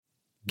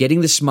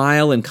Getting the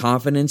smile and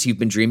confidence you've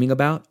been dreaming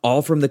about,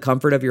 all from the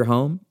comfort of your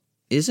home,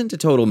 isn't a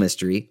total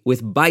mystery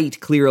with Byte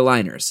clear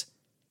aligners.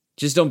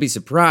 Just don't be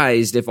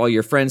surprised if all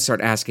your friends start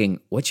asking,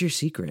 "What's your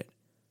secret?"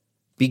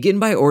 Begin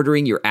by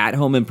ordering your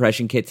at-home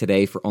impression kit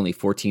today for only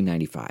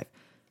 $14.95.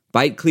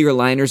 Byte clear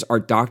aligners are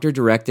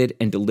doctor-directed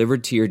and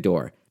delivered to your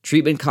door.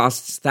 Treatment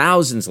costs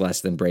thousands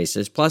less than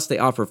braces, plus they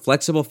offer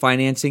flexible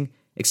financing,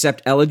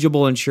 accept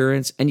eligible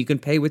insurance, and you can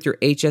pay with your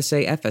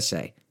HSA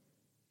FSA.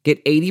 Get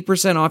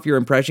 80% off your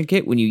impression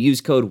kit when you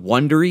use code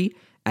WONDERY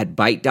at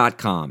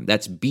Byte.com.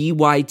 That's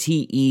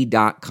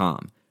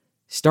BYTE.com.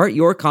 Start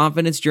your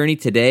confidence journey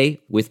today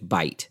with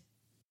Byte.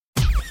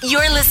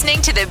 You're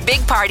listening to the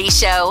Big Party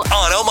Show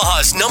on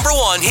Omaha's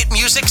 #1 hit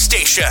music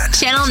station,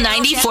 Channel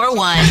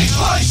 94.1.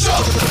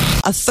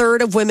 A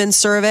third of women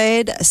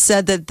surveyed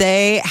said that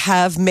they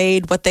have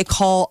made what they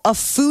call a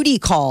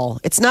foodie call.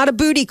 It's not a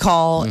booty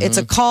call. It's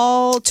a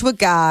call to a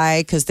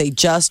guy because they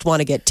just want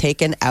to get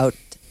taken out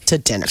to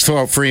dinner.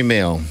 For a free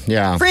meal,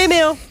 yeah. Free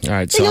meal. All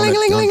right, so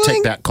I'll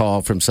take that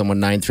call from someone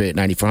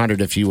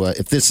 938-9400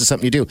 if this is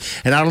something you do.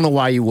 And I don't know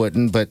why you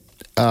wouldn't, but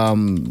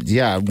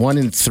 1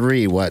 in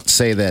 3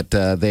 say that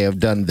they have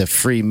done the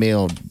free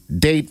meal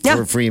date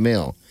for a free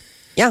meal.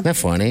 Yeah, isn't that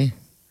funny?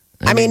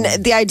 I mean,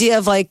 the idea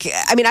of I've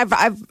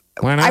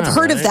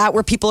heard of that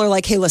where people are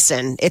like, "Hey,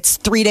 listen, it's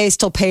 3 days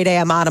till payday.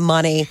 I'm out of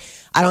money.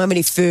 I don't have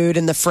any food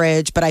in the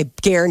fridge, but I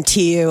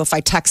guarantee you, if I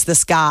text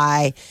this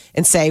guy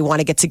and say want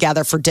to get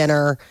together for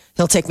dinner,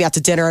 he'll take me out to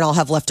dinner, and I'll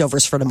have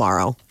leftovers for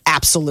tomorrow."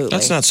 Absolutely,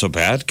 that's not so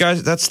bad,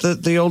 guys. That's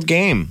the old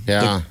game.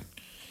 Yeah,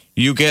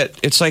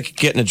 it's like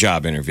getting a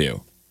job interview.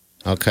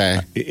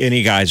 Okay.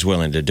 Any guy's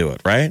willing to do it,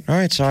 right? All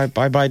right, so I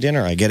buy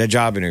dinner. I get a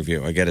job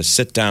interview. I get to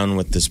sit down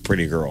with this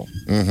pretty girl.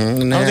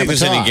 Mm-hmm. I don't think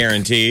there's any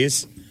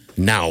guarantees.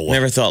 No.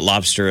 Never thought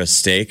lobster a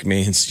steak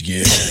means,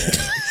 yeah.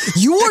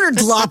 You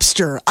ordered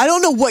lobster. I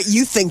don't know what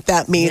you think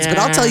that means, but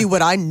I'll tell you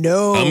what I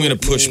know. I'm going to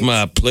push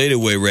my plate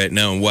away right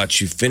now and watch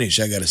you finish.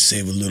 I got to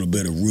save a little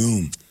bit of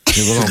room.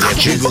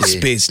 Jiggle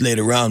space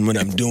later on when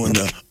I'm doing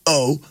the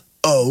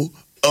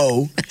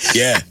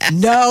yeah.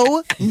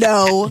 No.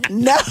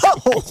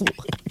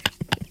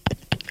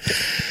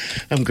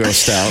 I'm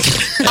grossed out.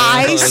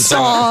 I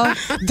saw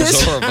this.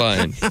 It's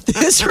horrifying.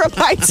 This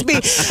reminds me,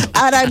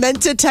 and I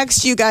meant to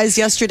text you guys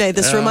yesterday.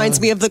 This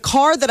reminds me of the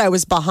car that I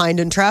was behind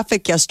in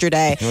traffic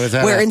yesterday,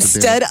 where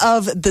instead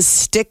of the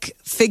stick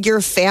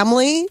figure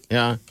family,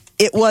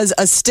 it was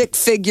a stick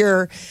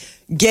figure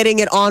getting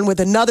it on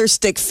with another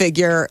stick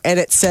figure, and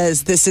it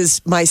says, "This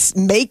is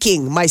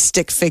making my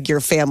stick figure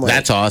family."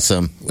 That's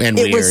awesome and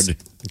weird.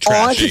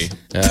 Trashy.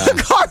 On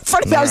the car in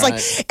front of me. I was like,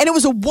 and it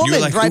was a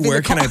woman driving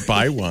where the car. can I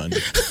buy one?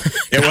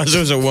 It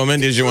was a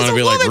woman. Did you want to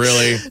be like,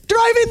 really?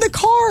 Driving the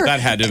car. That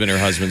had to have been her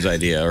husband's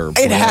idea.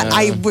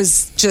 I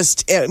was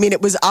just, I mean,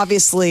 it was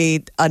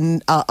obviously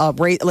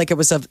it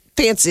was a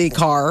fancy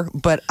car,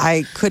 but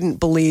I couldn't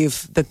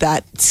believe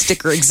that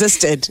sticker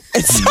existed.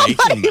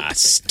 Making my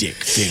stick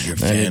figure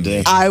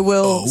family. I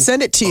will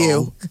send it to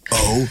you.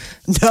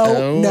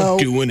 No.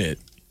 Doing it.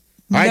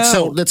 All right,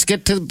 so let's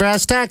get to the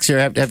brass tacks here.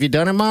 Have you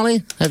done it,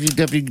 Molly? Have you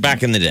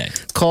back in the day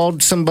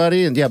called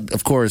somebody? And yeah,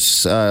 of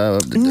course.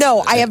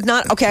 No, I have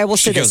not. Okay, I will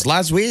say this. She goes,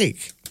 last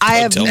week. I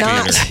have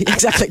not.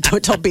 Exactly.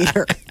 Don't tell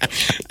Peter.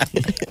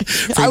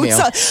 I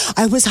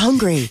was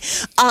hungry.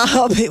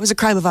 It was a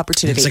crime of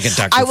opportunity. It's like a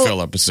Dr. Phil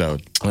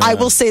episode. I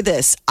will say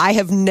this. I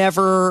have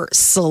never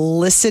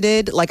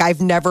solicited,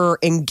 I've never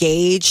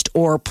engaged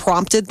or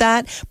prompted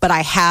that, but I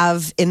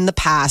have in the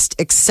past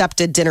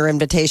accepted dinner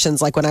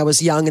invitations, like when I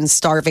was young and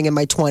starving in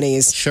my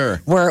 20s.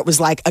 Sure. Where it was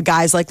like, a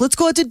guy's like, "Let's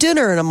go out to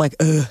dinner." And I'm like,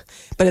 ugh.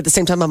 But at the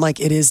same time, I'm like,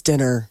 it is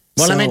dinner.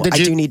 Well, so I mean,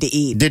 do need to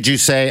eat. Did you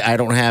say I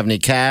don't have any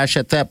cash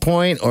at that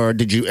point, or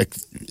did you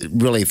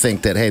really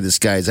think that, hey, this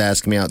guy's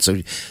asking me out,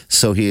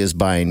 so he is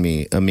buying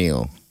me a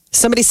meal?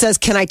 Somebody says,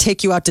 "Can I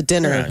take you out to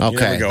dinner?" Yeah,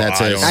 okay, that's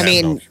it. I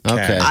mean,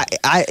 okay.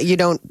 You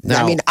don't.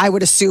 Now, I mean, I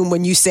would assume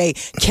when you say,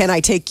 "Can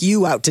I take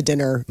you out to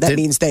dinner?" that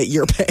means that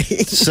you're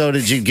paying. So,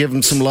 did you give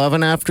him some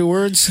loving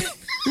afterwards?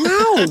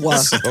 No.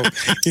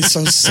 He's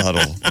so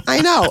subtle.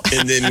 I know.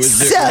 And then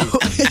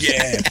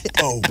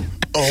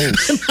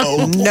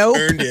Nope.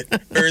 Earned it.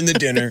 Earned the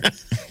dinner.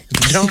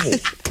 No.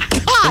 God,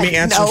 Let me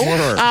answer for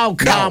her. Oh,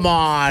 come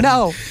on.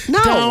 No.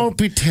 Don't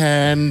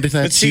pretend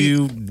that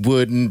you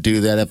wouldn't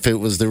do that if it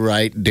was the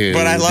right dude.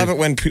 But I love it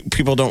when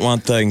people don't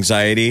want the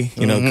anxiety.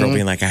 You know, girl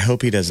being like, "I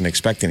hope he doesn't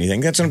expect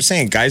anything." That's what I'm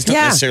saying. Guys don't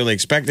necessarily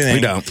expect anything.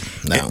 We don't.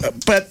 No.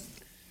 But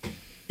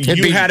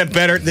you had a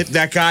better,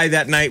 that guy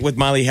that night with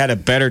Molly had a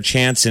better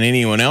chance than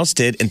anyone else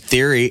did, in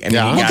theory. And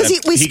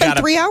because we spent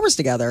 3 hours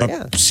together.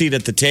 A seat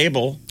at the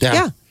table.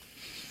 Yeah.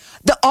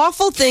 The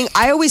awful thing,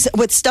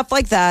 with stuff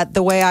like that,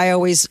 the way I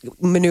always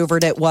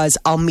maneuvered it was,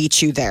 "I'll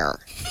meet you there."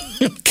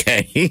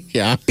 Okay,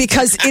 yeah.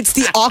 Because it's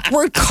the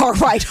awkward car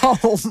ride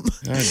home.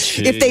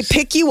 If they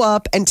pick you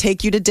up and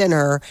take you to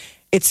dinner,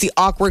 it's the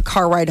awkward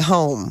car ride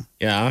home.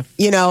 Yeah.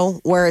 You know,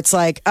 where it's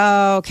like,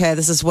 "Oh, okay,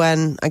 this is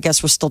when I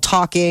guess we're still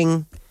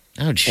talking."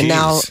 Oh, jeez. And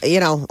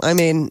now, I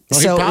mean, well,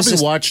 so he probably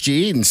just, watched you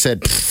eat and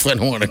said, I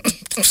don't want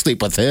to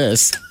sleep with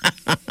this.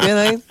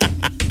 Really?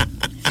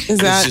 Is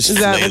just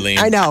flailing.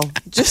 I know.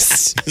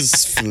 Just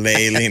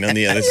flailing on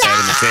the other side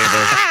of the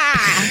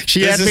table. She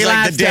This had is me like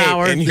last the date,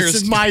 hour. and This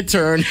is my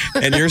turn.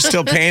 And you're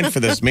still paying for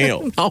this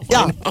meal.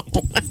 yeah,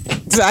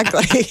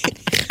 exactly.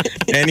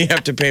 And you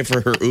have to pay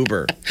for her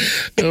Uber.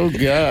 Oh,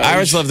 God. I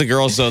always love the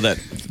girls, though,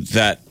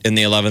 that in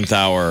the 11th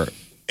hour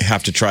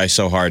have to try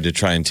so hard to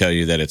try and tell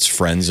you that it's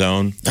friend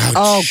zone.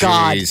 Oh,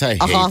 God. Jeez, I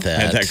hate that.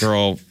 I had that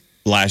girl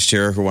last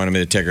year who wanted me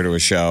to take her to a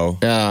show.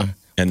 Yeah.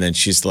 And then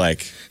she's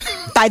like,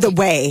 By the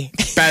way,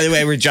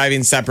 we're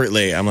driving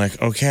separately. I'm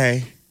like,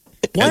 okay.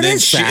 What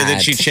is that? And then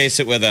she chased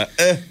it with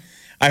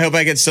I hope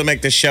I can still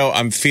make the show.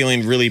 I'm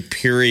feeling really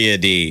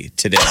period-y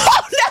today.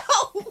 oh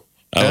no!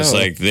 I was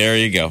like, there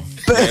you go.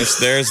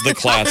 There's the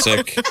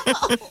classic.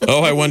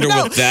 Oh, I wonder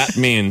what that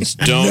means.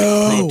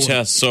 Don't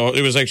protest. So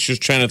it was like she was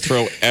trying to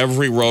throw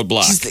every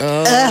roadblock.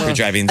 We're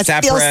driving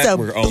separate. So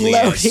we're only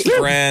as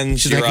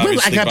friends. She's You're like,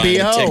 obviously I got buying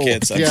BO.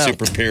 tickets. I'm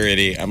super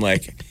period-y. I'm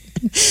like,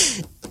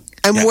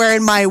 I'm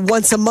wearing my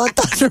once a month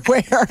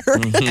underwear.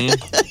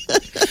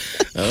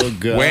 Oh,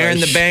 God. wearing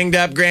the banged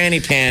up granny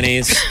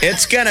panties.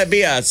 It's going to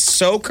be a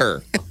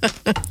soaker.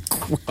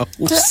 All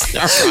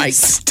right.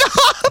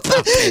 Stop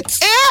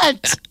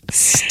it!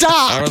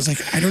 Stop. I was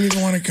like, I don't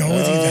even want to go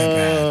with you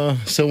that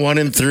bad. So 1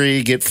 in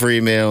 3 get free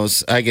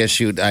meals. I guess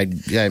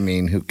I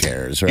mean, who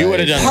cares, right? You would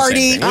have done Party,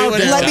 the same thing. We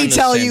would've let done me the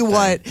tell same you thing.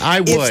 what. I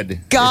would.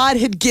 If God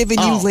had given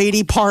you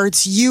lady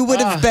parts, you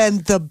would have been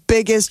the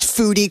biggest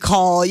foodie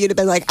call. You'd have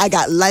been like, I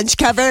got lunch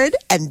covered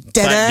and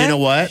dinner. But you know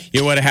what?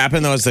 You know what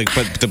happened though? It's like,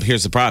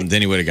 here's the problem.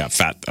 Then he would have got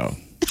fat though,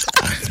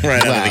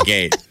 right out of the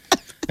gate.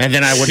 And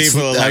then I would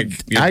People are like,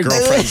 your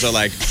girlfriends are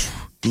like,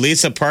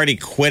 Lisa, party,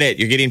 quit it.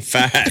 You're getting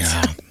fat.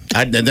 Yeah.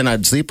 And then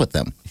I'd sleep with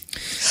them.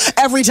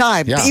 Every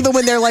time. Yeah. Even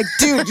when they're like,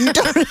 dude, you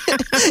don't.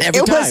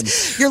 Every time.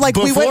 You're like,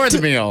 Before we went the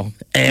to, meal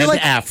and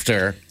like-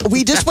 after.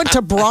 we just went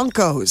to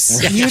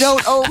Broncos. You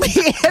don't owe me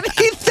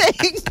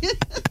anything.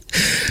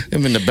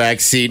 I'm in the back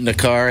seat in the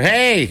car.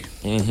 Hey,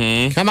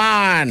 come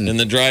on. In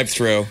the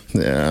drive-through.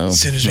 Yeah. As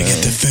soon as we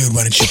get the food,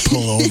 why don't you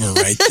pull over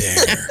right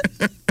there?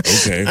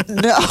 Okay.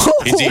 No.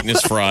 He's eating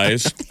his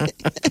fries.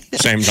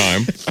 Same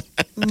time.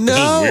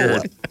 No. This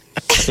is weird.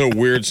 It's a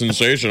weird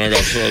sensation. I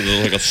got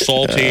like a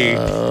salty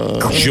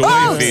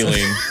joy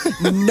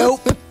feeling.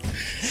 Nope.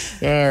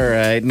 All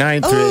right.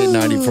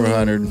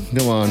 938-9400.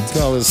 Come on.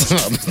 Call us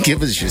up.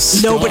 Give us your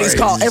stories. Nobody's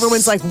called.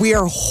 Everyone's like, we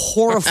are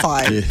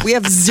horrified. We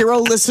have 0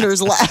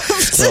 listeners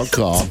left. Don't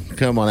call.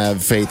 Come on. I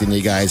have faith in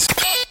you guys.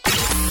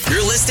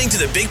 You're listening to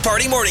the Big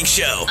Party Morning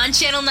Show. On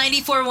Channel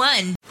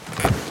 94.1.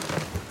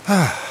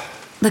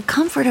 The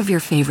comfort of your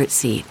favorite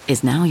seat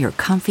is now your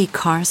comfy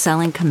car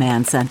selling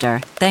command center,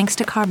 thanks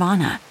to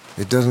Carvana.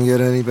 It doesn't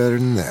get any better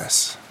than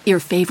this. Your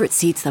favorite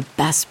seat's the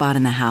best spot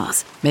in the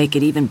house. Make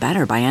it even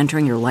better by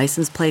entering your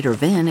license plate or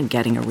VIN and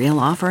getting a real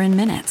offer in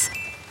minutes.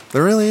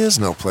 There really is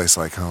no place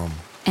like home.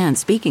 And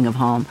speaking of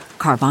home,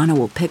 Carvana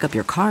will pick up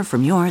your car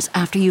from yours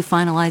after you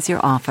finalize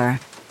your offer.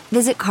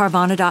 Visit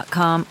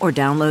Carvana.com or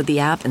download the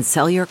app and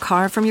sell your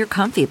car from your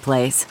comfy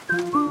place.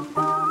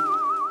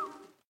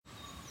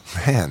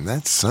 Man,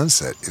 that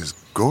sunset is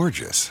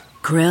gorgeous.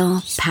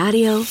 Grill,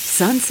 patio,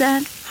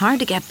 sunset. Hard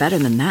to get better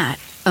than that.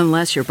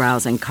 Unless you're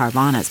browsing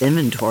Carvana's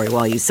inventory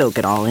while you soak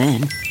it all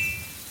in.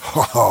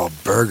 Oh,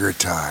 burger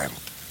time.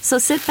 So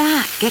sit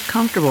back, get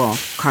comfortable.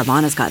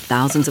 Carvana's got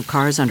thousands of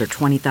cars under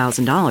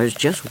 $20,000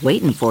 just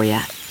waiting for you.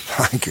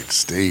 I could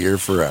stay here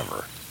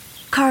forever.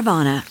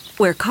 Carvana,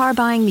 where car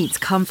buying meets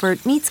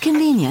comfort, meets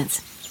convenience.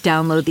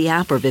 Download the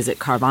app or visit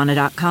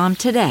Carvana.com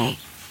today.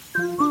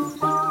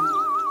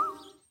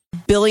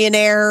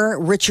 Billionaire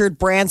Richard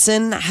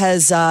Branson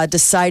has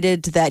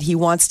decided that he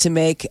wants to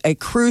make a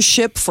cruise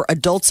ship for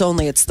adults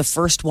only. It's the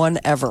first one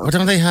ever. Well,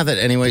 don't they have that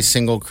anyway?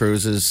 Single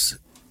cruises?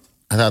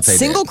 I thought they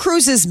Single did.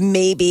 cruises,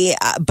 maybe,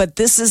 but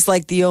this is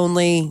like the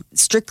only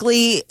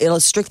it'll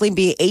strictly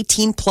be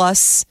 18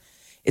 plus.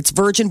 It's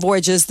Virgin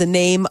Voyages. The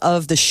name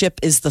of the ship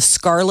is the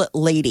Scarlet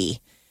Lady.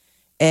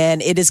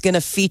 And it is going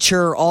to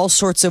feature all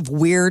sorts of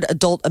weird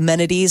adult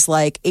amenities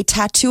like a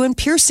tattoo and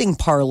piercing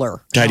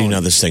parlor. How do you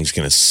know this thing's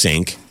going to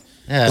sink?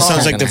 Yeah, It it's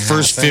sounds not like the gonna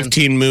first happen.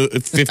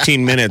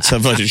 15 minutes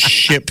of a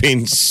ship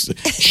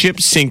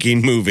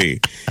sinking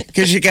movie.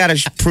 Because you got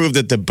to prove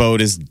that the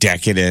boat is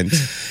decadent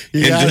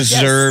Yeah. and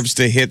deserves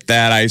to hit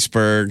that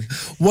iceberg.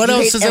 What You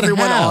else hate does it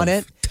everyone have? on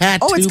it.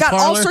 Tattoo Oh, it's got all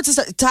parlor? sorts of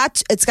stuff.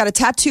 It's got a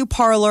tattoo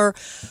parlor,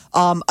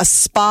 a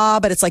spa,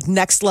 but it's like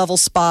next level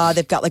spa.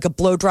 They've got like a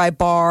blow dry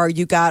bar.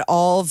 You got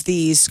all of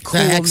these cool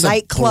The heck's a blow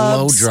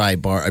nightclubs. dry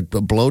bar, a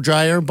blow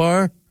dryer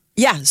bar.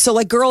 Yeah, so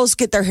like girls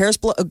get their hair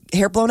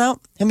blown out.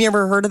 Have you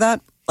ever heard of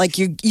that? Like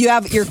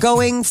you're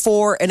going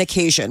for an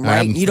occasion,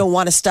 right? You don't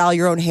want to style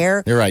your own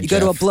hair. You're right, You go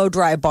to a Jeff. blow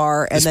dry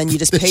bar and then you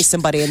just pay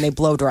somebody and they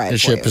blow dry it The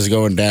for ship you. is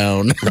going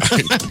down.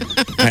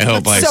 I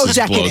hope So ISIS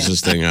decadent. blows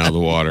this thing out of the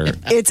water.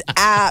 It's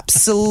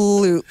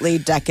absolutely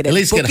decadent. At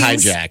least get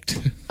Bookings-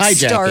 hijacked.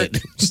 Hijack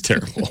it. It's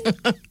terrible.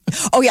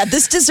 Oh, yeah.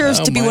 This deserves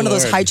to be one of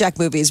those hijack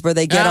movies where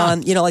they get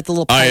on, like the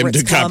little pirates I am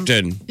the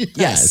captain.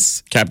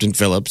 Yes. Captain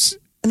Phillips.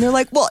 And they're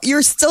like, well,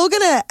 we're still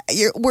gonna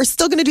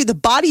do the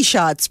body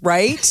shots,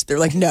 right? They're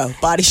like, no,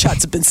 body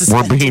shots have been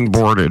suspended. We're being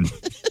boarded.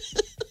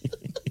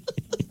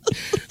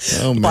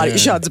 Oh, man. Body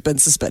shots have been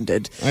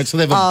suspended. All right, so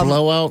they have a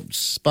blowout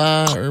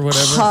spa or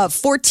whatever?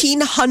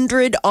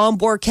 1,400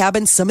 onboard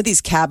cabins. Some of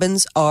these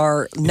cabins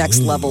are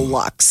next level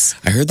luxe.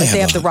 I heard they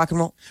have the rock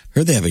and roll. I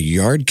heard they have a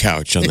yard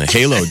couch on the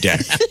Halo deck.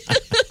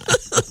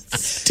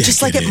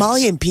 Just like at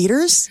Molly and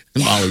Peter's.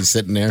 Molly's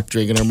sitting there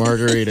drinking her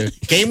margarita.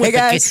 Came with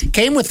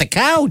the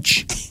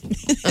couch.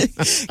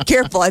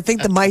 Careful, I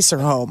think the mice are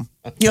home.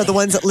 The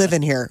ones that live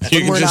in here.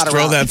 You can just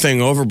throw that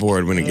thing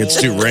overboard when it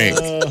gets too rank.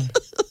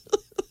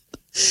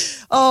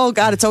 Oh,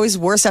 God, it's always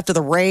worse after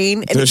the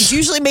rain. And it's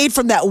usually made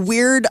from that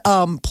weird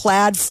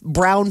plaid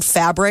brown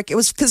fabric. It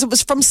was because it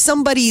was from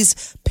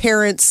somebody's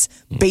parents'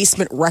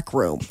 basement rec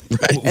room.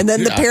 Right. And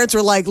then the parents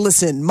were like,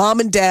 listen, mom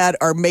and dad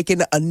are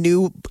making a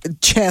new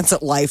chance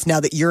at life now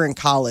that you're in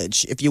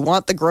college. If you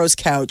want the gross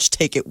couch,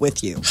 take it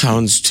with you.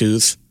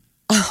 Houndstooth.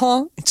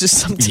 It's just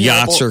some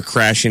Yachts are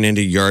crashing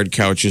into yard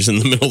couches in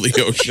the middle of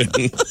the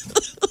ocean.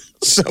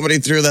 Somebody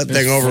threw that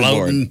thing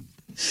overboard.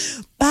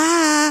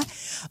 Bye.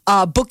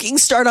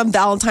 Bookings start on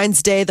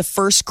Valentine's Day. The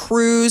first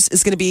cruise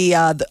is going to be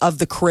of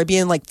the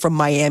Caribbean, like from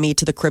Miami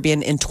to the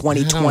Caribbean in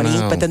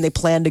 2020. But then they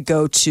plan to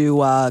go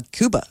to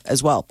Cuba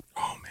as well.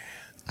 Oh,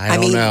 man. I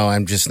don't know.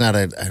 I'm just not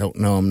I don't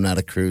know. I'm not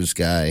a cruise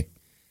guy.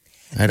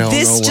 I don't know why.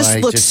 This just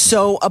looks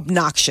so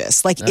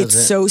obnoxious. Like,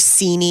 it's so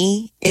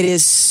sceney. It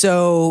is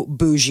so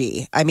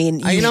bougie. I mean,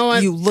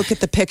 you look at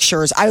the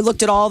pictures. I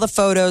looked at all the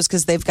photos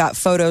because they've got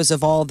photos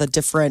of all the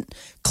different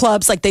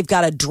clubs. Like, they've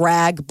got a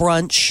drag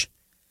brunch.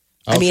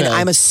 I mean,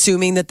 I'm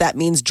assuming that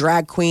means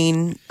drag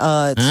queen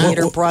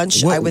theater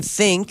brunch, I would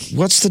think.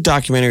 What's the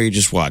documentary you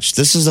just watched?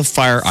 This is a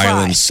Fire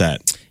Island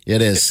set.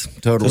 It is,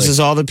 totally. This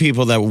is all the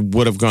people that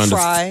would have gone to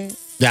Fire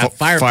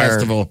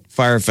Festival.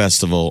 Fire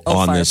Festival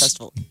on Fire this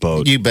Festival.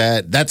 boat. You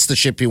bet. That's the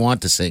ship you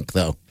want to sink,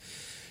 though.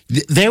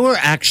 They were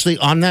actually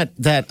on that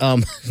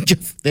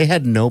they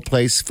had no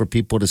place for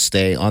people to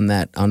stay on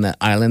that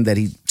island that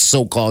he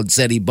so-called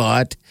said he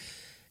bought.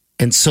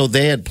 And so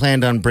they had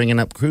planned on bringing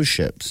up cruise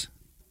ships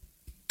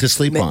to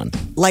sleep on,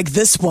 like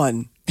this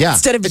one. Yeah,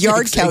 instead of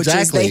yard couches,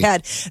 exactly.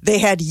 they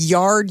had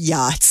yard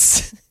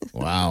yachts.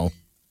 Wow,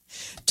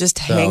 just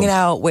hanging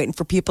out, waiting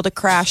for people to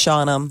crash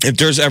on them. If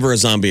there's ever a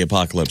zombie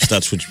apocalypse,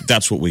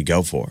 that's what we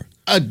go for.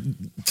 I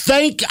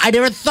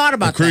never thought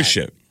about a cruise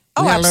ship.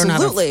 Oh, absolutely!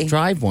 Learn how to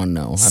drive one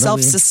though.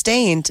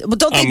 Self-sustained. Well,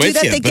 don't they do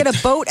that? They get a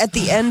boat at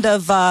the end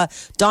of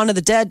Dawn of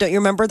the Dead. Don't you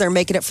remember? They're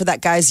making it for that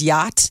guy's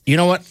yacht. You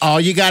know what?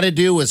 All you got to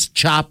do is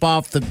chop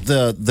off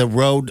the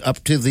road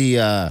up to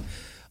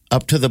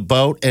the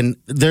boat, and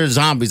their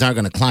zombies aren't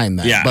going to climb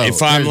that boat.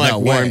 If I'm like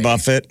Warren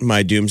Buffett,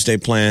 my doomsday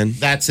plan,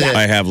 that's it.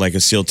 I have like a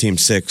SEAL Team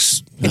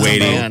 6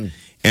 waiting,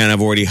 and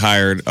I've already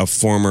hired a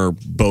former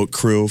boat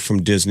crew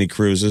from Disney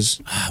Cruises.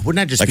 Wouldn't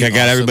that just be I got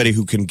awesome? Everybody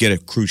who can get a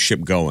cruise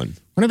ship going.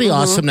 Wouldn't it be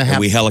awesome to have?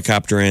 And we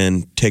helicopter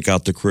in, take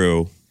out the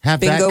crew.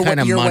 Have Bingo, that kind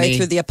of your money way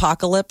through the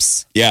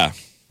apocalypse. Yeah.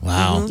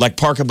 Wow. Like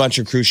park a bunch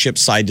of cruise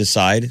ships side to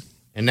side.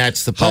 And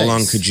that's the place. How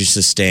long could you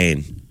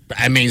sustain?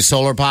 I mean,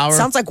 solar power?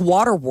 Sounds like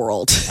Water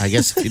World. I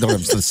guess if you don't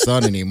have the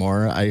sun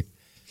anymore. I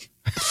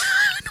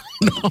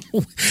don't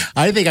know.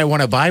 I think I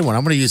want to buy one.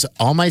 I'm going to use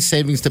all my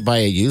savings to buy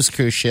a used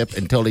cruise ship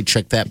and totally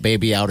trick that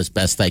baby out as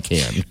best I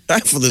can.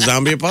 For the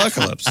zombie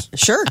apocalypse.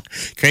 Sure.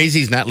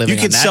 Crazy's not living on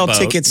that boat. You could sell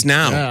tickets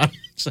now. Yeah,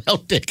 sell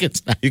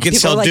tickets now. You can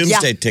sell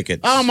doomsday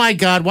tickets. Oh, my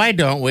God. Why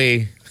don't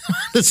we?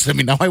 Listen to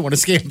me now. I want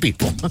to scam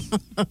people.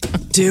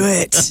 Do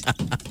it.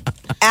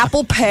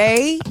 Apple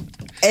Pay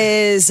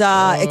is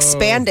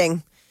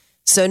expanding.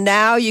 So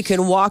now you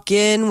can walk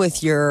in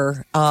with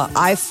your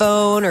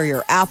iPhone or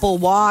your Apple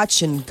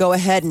Watch and go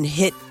ahead and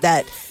hit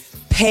that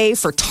pay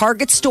for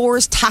Target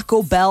stores,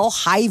 Taco Bell,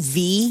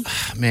 Hy-Vee.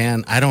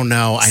 Man, I don't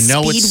know. I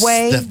know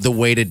Speedway. It's the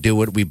way to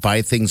do it. We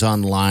buy things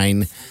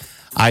online.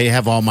 I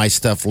have all my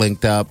stuff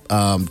linked up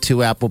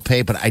to Apple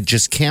Pay, but I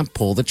just can't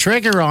pull the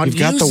trigger on You've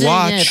got the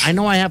watch. it. I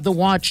know I have the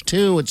watch,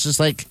 too. It's just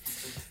like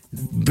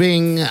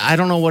I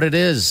don't know what it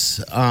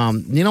is.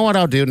 You know what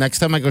I'll do? Next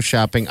time I go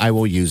shopping, I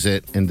will use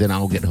it, and then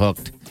I'll get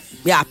hooked.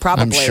 Yeah,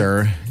 probably. I'm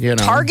sure.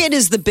 Target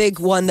is the big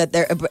one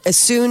that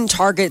soon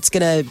Target's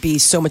going to be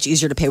so much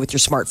easier to pay with your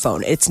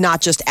smartphone. It's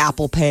not just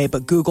Apple Pay,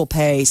 but Google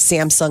Pay,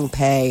 Samsung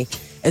Pay,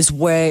 as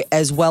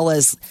well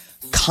as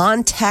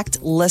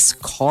contactless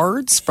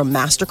cards from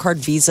MasterCard,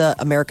 Visa,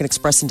 American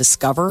Express, and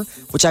Discover,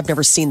 which I've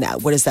never seen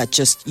that. What is that?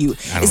 Just you?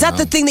 Is that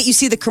the thing that you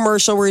see the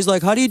commercial where he's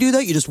like, how do you do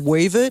that? You just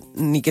wave it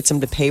and he gets him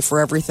to pay for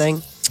everything?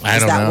 Is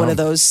that one of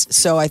those?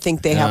 So I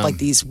think they have like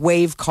these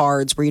wave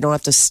cards where you don't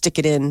have to stick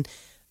it in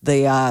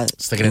the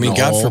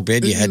God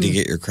forbid you had to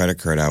get your credit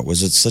card out.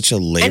 Was it such a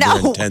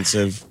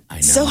labor-intensive? I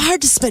know. So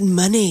hard to spend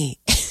money.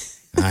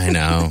 I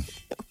know.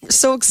 We're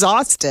so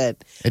exhausted.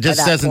 It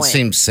just doesn't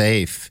seem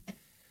safe.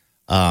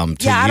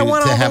 I don't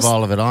want to have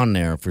all of it on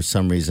there for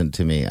some reason.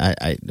 To me,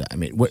 I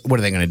mean, what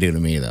are they going to do to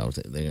me though?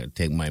 They're going to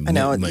take my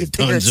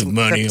tons of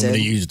money I'm going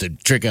to use to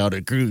trick out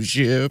a cruise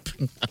ship.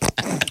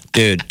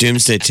 Dude,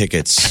 doomsday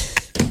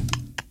tickets.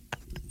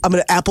 I'm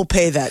going to Apple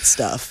Pay that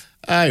stuff.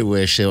 I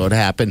wish it would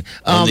happen.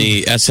 On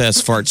the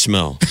SS fart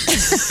smell.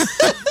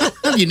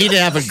 You need to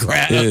have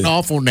an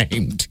awful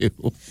name too.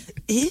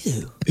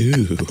 Ew.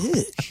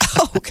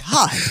 Oh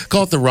God.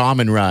 Call it the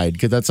ramen ride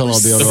because that's all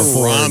I'll be able to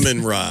afford.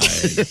 Ramen ride.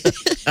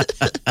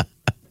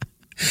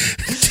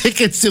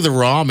 Tickets to the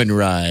ramen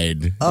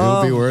ride.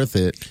 It'll be worth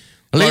it.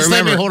 At least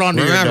let me hold on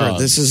to your dog.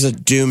 This is a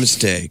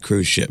doomsday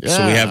cruise ship,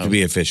 so we have to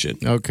be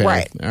efficient. Okay.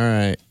 Right. All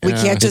right. We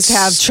can't just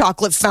have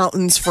chocolate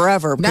fountains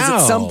forever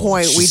because at some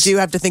point we do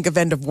have to think of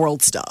end of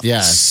world stuff. Yeah.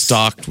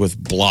 Stocked with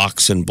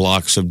blocks and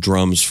blocks of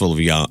drums full of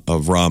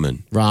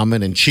ramen.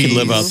 Ramen and cheese. You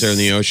live out there in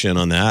the ocean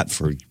on that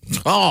for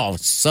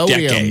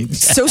sodium.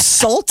 So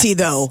salty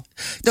though.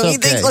 Don't you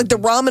think like the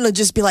ramen will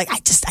just be like, I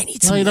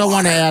need some you don't water.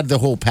 want to add the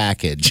whole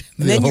package.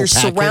 And then you're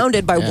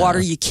surrounded by water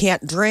you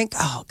can't drink.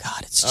 Oh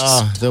God, it's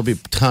just there'll be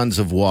tons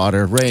of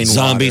water,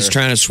 Zombies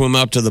trying to swim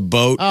up to the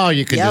boat. Oh,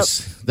 you could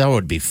that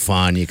would be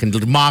fun. You can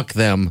mock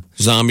them.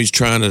 Zombies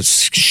trying to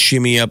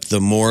shimmy up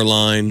the moor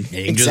line.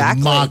 You can just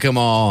mock them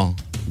all.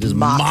 Just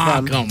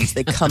mock them.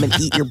 They come and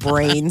eat your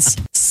brains.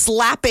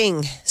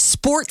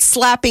 Sports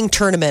slapping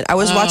tournament. I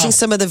was watching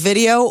some of the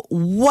video.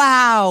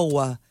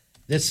 Wow.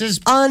 This is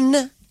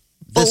unbelievable.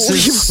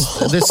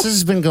 This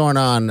has been going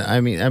on. I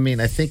mean,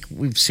 I think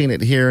we've seen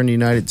it here in the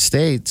United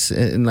States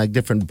in like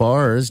different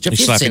bars. You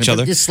slap each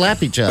other. You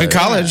slap each other. In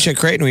college at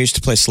Creighton, we used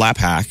to play slap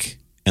hack,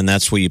 and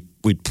that's where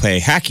we'd play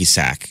hacky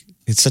sack.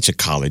 It's such a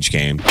college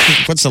game.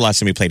 What's the last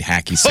time we played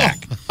hacky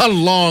sack? A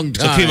long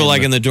time. So people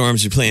like in the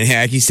dorms are playing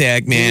hacky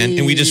sack, man,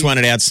 and we just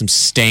wanted to add some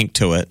stank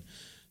to it.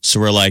 So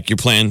we're like, you're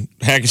playing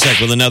hacky sack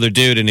with another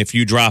dude, and if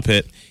you drop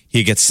it,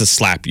 he gets to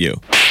slap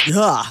you.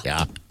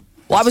 Yeah.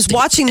 Well, I was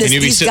watching this. And you'd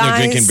be sitting there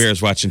drinking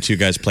beers watching two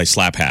guys play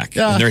slap hack.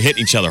 Yeah. And they're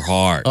hitting each other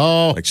hard.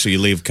 So you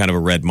leave kind of a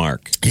red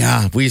mark.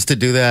 Yeah, we used to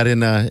do that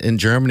in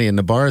Germany in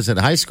the bars at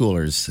high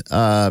schoolers.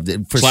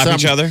 Slap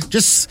each other?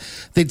 Just,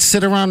 they'd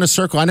sit around in a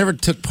circle. I never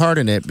took part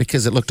in it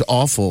because it looked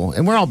awful.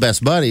 And we're all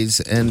best buddies.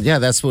 And yeah,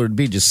 that's what it would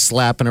be, just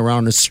slapping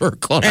around in a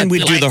circle. And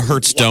we'd do the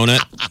Hertz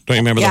donut. Don't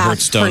you remember the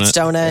Hertz donut? Hertz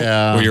donut.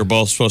 Yeah. Where you're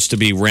both supposed to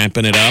be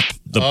ramping it up,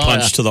 the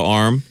punch to the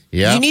arm.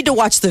 Yeah. You need to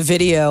watch the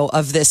video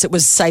of this. It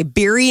was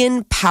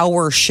Siberian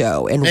Power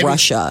Show in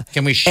Russia.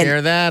 Can we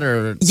share that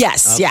or?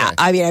 Yes, okay. yeah.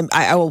 I mean,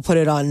 I will put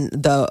it on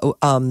the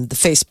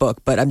Facebook,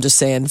 but I'm just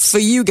saying for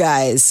you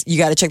guys, you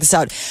got to check this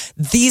out.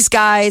 These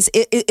guys,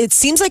 it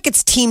seems like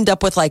it's teamed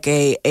up with like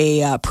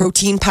a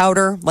protein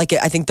powder. Like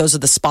I think those are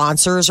the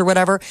sponsors or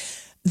whatever.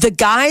 The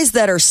guys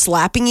that are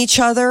slapping each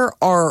other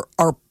are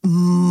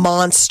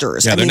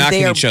monsters. Yeah, they're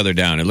knocking each other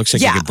down. It looks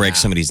like you could break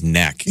somebody's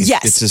neck.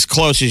 Yes. It's as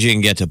close as you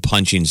can get to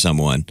punching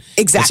someone.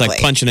 Exactly. It's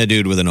like punching a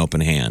dude with an open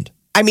hand.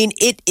 I mean,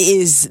 it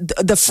is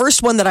the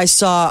first one that I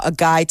saw. A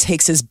guy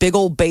takes his big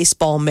old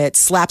baseball mitt,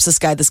 slaps this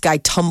guy. This guy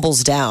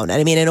tumbles down.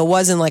 And I mean, and it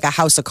wasn't like a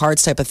House of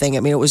Cards type of thing. I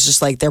mean, it was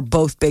just like they're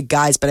both big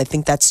guys, but I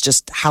think that's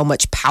just how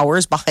much power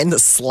is behind the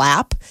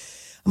slap.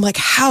 I'm like,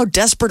 how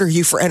desperate are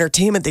you for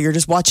entertainment that you're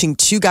just watching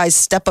two guys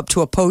step up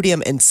to a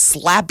podium and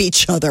slap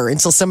each other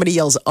until somebody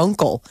yells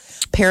uncle?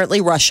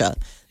 Apparently, Russia.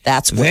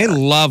 That's where. They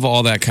love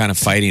all that kind of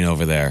fighting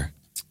over there.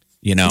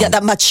 You know? Yeah,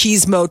 that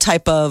machismo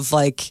type of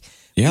like.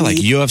 Yeah, like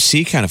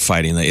UFC kind of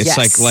fighting. It's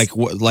like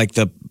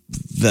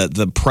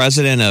the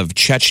president of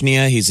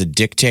Chechnya. He's a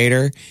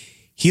dictator.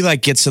 He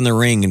like gets in the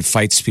ring and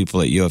fights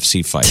people at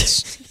UFC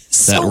fights.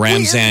 That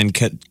Ramzan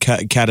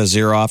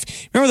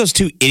Kadyrov. Remember those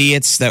two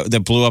idiots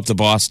that blew up the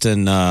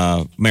Boston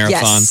Marathon?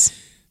 Yes.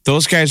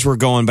 Those guys were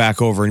going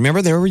back over.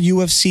 Remember, they were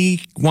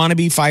UFC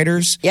wannabe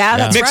fighters? Yeah,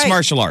 that's Mixed right.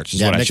 martial arts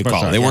is what I should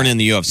call it. They weren't in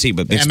the UFC,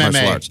 but mixed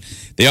martial arts.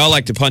 They all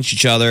like to punch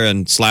each other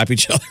and slap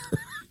each other.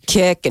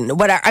 Kick and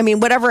whatever. I mean,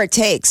 whatever it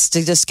takes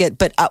to just get.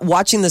 But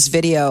watching this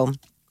video,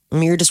 I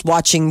mean, you're just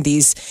watching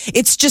these.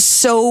 It's just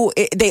so.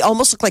 They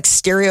almost look like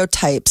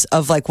stereotypes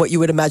of like what you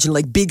would imagine,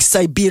 like big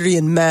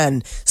Siberian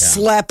men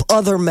slap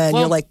other men.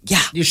 Well, you're like,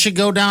 yeah. You should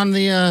go down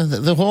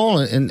the hole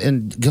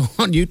and go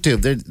on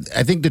YouTube.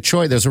 I think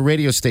Detroit. There's a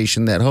radio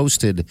station that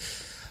hosted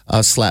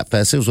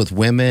Slapfest. It was with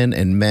women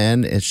and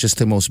men. It's just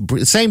the most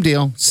same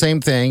deal,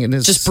 same thing, and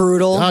it's just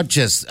brutal.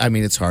 I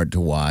mean, it's hard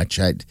to watch.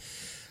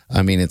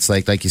 I mean, it's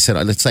like you said,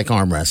 it's like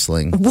arm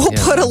wrestling. We'll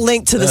put a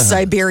link to the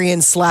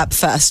Siberian Slap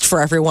Fest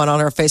for everyone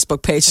on our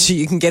Facebook page so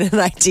you can get an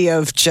idea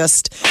of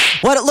just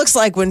what it looks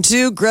like when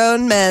two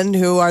grown men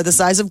who are the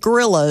size of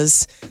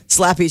gorillas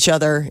slap each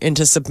other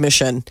into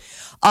submission.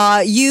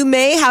 You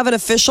may have an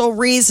official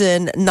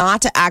reason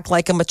not to act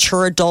like a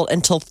mature adult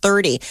until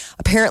 30.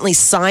 Apparently,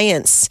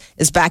 science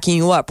is backing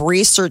you up.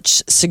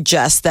 Research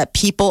suggests that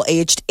people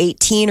aged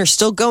 18 are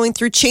still going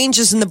through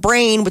changes in the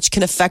brain, which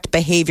can affect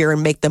behavior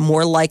and make them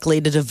more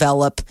likely to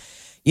develop,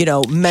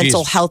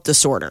 mental health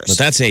disorders. But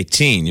that's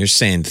 18. You're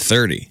saying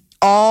 30.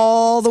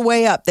 All the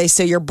way up. They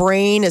say your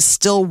brain is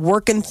still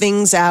working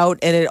things out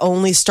and it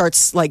only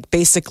starts like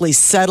basically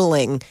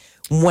settling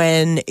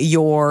when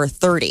you're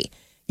 30.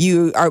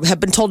 You have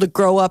been told to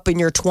grow up in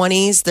your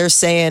 20s. They're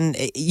saying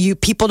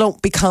people don't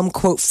become,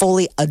 quote,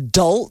 fully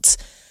adult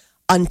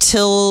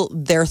until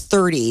their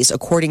 30s,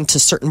 according to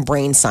certain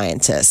brain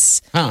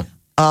scientists. Huh.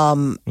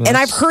 And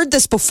I've heard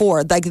this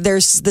before. Like,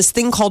 there's this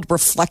thing called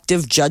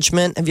reflective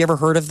judgment. Have you ever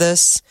heard of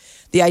this?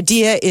 The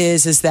idea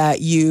is that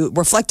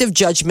reflective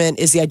judgment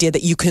is the idea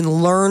that you can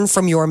learn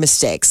from your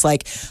mistakes.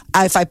 Like,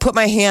 if I put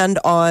my hand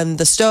on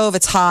the stove,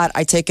 it's hot,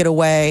 I take it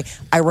away,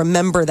 I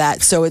remember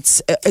that. So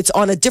it's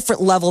on a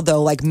different level,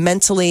 though. Like,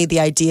 mentally, the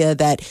idea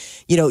that,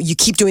 you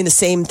keep doing the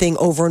same thing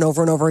over and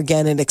over and over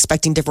again and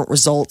expecting different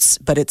results.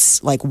 But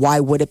it's like, why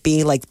would it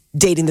be? Like,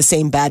 dating the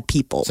same bad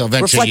people. So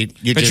eventually,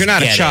 but you're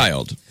not a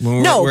child.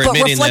 We're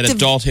admitting that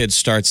adulthood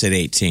starts at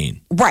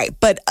 18. Right,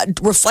 but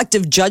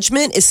reflective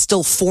judgment is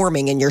still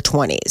forming in your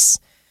 20s.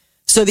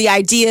 So the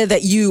idea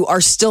that you are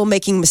still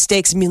making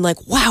mistakes and being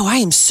like, wow, I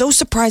am so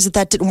surprised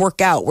that didn't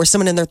work out, where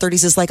someone in their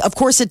 30s is like, of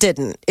course it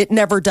didn't. It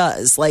never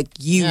does. Like,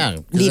 you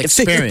need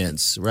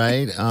experience,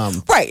 right?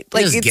 Right.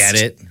 Like, just get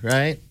it,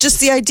 right? Just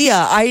the idea.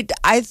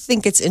 I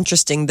think it's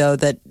interesting, though,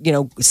 that,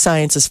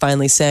 science is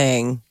finally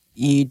saying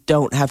you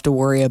don't have to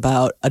worry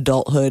about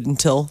adulthood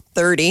until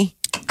 30.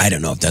 I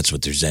don't know if that's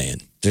what they're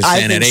saying. They're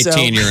saying at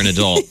 18 you're an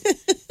adult.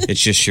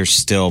 It's just you're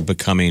still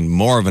becoming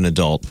more of an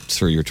adult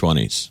through your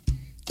 20s.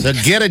 So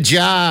get a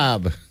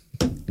job.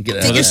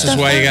 This is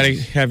why you got to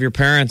have your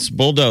parents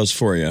bulldoze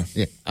for you.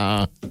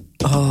 Yeah.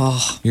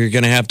 You're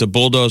going to have to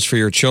bulldoze for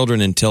your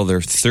children until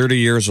they're 30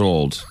 years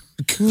old.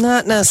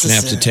 Not necessarily.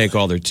 You're going to have to take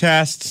all their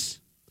tests.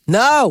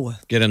 No.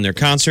 Get them their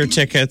concert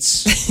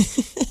tickets.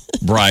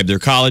 Bribe their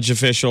college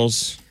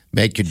officials.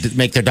 Make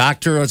their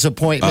doctor's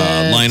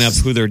appointment. Line up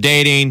who they're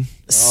dating.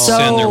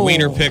 Send their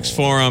wiener pics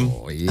for them.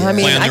 I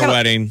mean, plan their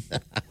wedding.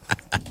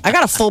 I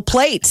got a full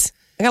plate.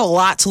 I got a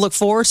lot to look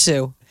forward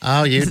to.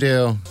 Oh, you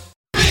do.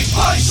 Big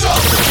Party Show.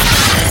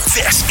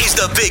 This is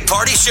the Big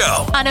Party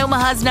Show on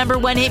Omaha's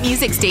 #1 hit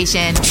music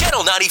station,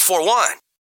 Channel 94.1.